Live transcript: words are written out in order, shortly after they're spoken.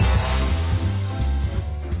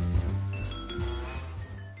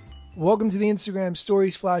Welcome to the Instagram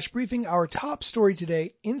Stories Flash Briefing. Our top story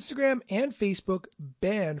today, Instagram and Facebook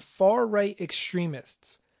ban far-right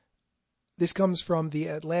extremists. This comes from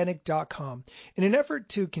theatlantic.com. In an effort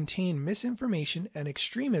to contain misinformation and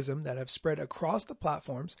extremism that have spread across the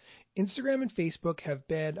platforms, Instagram and Facebook have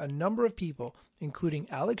banned a number of people, including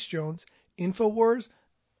Alex Jones, InfoWars,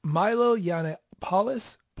 Milo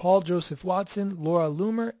Yiannopoulos, Paul Joseph Watson, Laura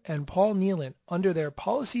Loomer, and Paul Nealon under their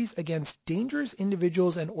policies against dangerous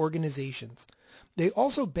individuals and organizations. They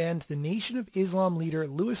also banned the Nation of Islam leader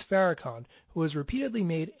Louis Farrakhan, who has repeatedly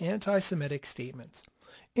made anti-Semitic statements.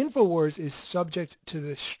 InfoWars is subject to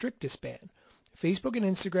the strictest ban. Facebook and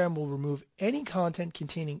Instagram will remove any content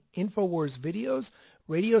containing InfoWars videos,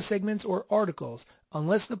 radio segments, or articles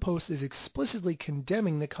unless the post is explicitly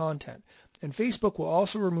condemning the content. And Facebook will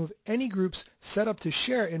also remove any groups set up to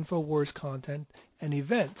share InfoWars content and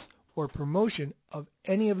events or promotion of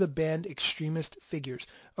any of the banned extremist figures,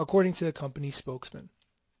 according to the company's spokesman.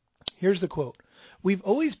 Here's the quote. "We've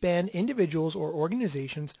always banned individuals or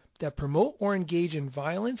organizations that promote or engage in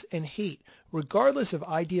violence and hate, regardless of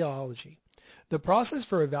ideology. The process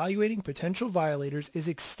for evaluating potential violators is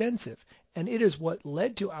extensive, and it is what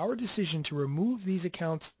led to our decision to remove these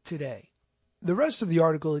accounts today." The rest of the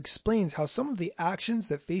article explains how some of the actions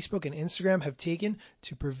that Facebook and Instagram have taken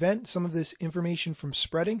to prevent some of this information from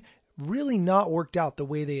spreading really not worked out the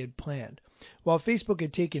way they had planned. While Facebook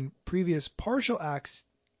had taken previous partial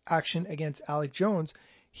action against Alex Jones,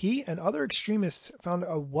 he and other extremists found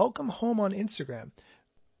a welcome home on Instagram,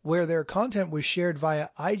 where their content was shared via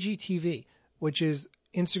IGTV, which is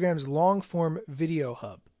Instagram's long-form video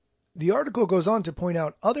hub. The article goes on to point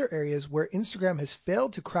out other areas where Instagram has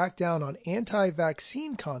failed to crack down on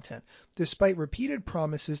anti-vaccine content, despite repeated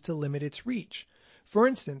promises to limit its reach. For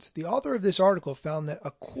instance, the author of this article found that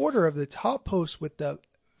a quarter of the top posts with the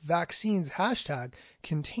vaccines hashtag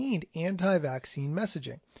contained anti-vaccine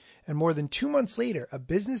messaging. And more than 2 months later, a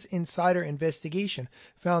Business Insider investigation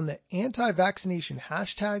found that anti-vaccination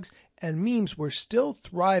hashtags and memes were still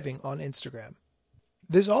thriving on Instagram.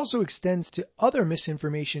 This also extends to other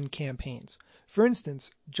misinformation campaigns. For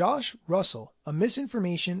instance, Josh Russell, a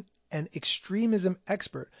misinformation and extremism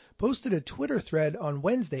expert, posted a Twitter thread on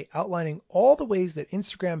Wednesday outlining all the ways that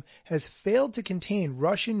Instagram has failed to contain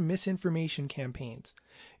Russian misinformation campaigns.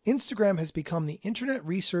 Instagram has become the Internet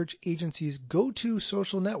Research Agency's go-to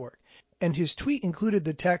social network, and his tweet included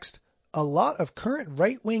the text, "A lot of current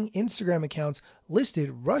right-wing Instagram accounts listed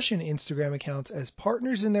Russian Instagram accounts as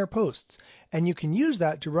partners in their posts, and you can use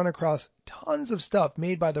that to run across tons of stuff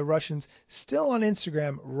made by the Russians still on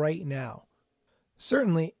Instagram right now."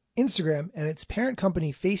 Certainly, Instagram and its parent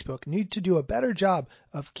company Facebook need to do a better job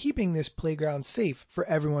of keeping this playground safe for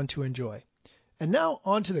everyone to enjoy. And now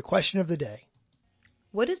on to the question of the day.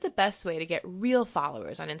 What is the best way to get real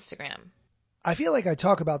followers on Instagram? I feel like I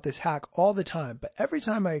talk about this hack all the time, but every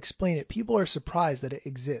time I explain it, people are surprised that it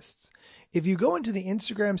exists. If you go into the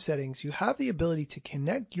Instagram settings, you have the ability to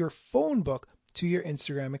connect your phone book to your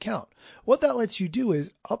Instagram account. What that lets you do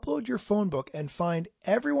is upload your phone book and find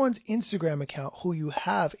everyone's Instagram account who you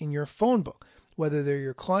have in your phone book, whether they're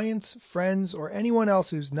your clients, friends, or anyone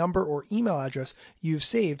else whose number or email address you've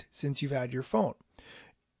saved since you've had your phone.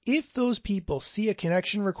 If those people see a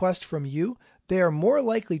connection request from you, they are more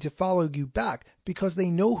likely to follow you back because they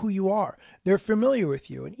know who you are. They're familiar with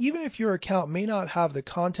you. And even if your account may not have the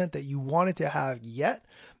content that you wanted to have yet,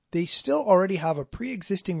 they still already have a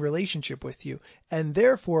pre-existing relationship with you and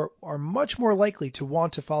therefore are much more likely to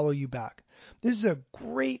want to follow you back. This is a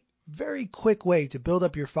great, very quick way to build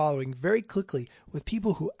up your following very quickly with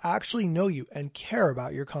people who actually know you and care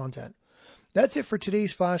about your content. That's it for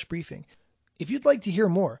today's Flash Briefing. If you'd like to hear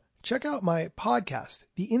more, check out my podcast,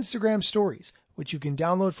 The Instagram Stories, which you can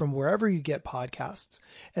download from wherever you get podcasts.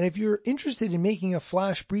 And if you're interested in making a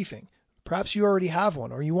Flash Briefing, perhaps you already have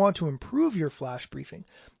one or you want to improve your Flash Briefing,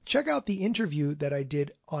 check out the interview that I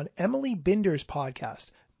did on Emily Binder's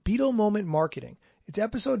podcast, Beetle Moment Marketing. It's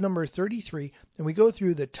episode number 33, and we go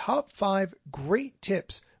through the top 5 great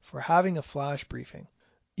tips for having a Flash Briefing.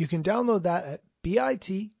 You can download that at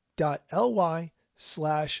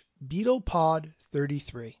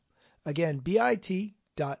bit.ly/BeetlePod33. Again,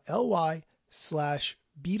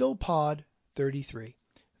 bit.ly/BeetlePod33.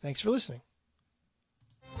 Thanks for listening.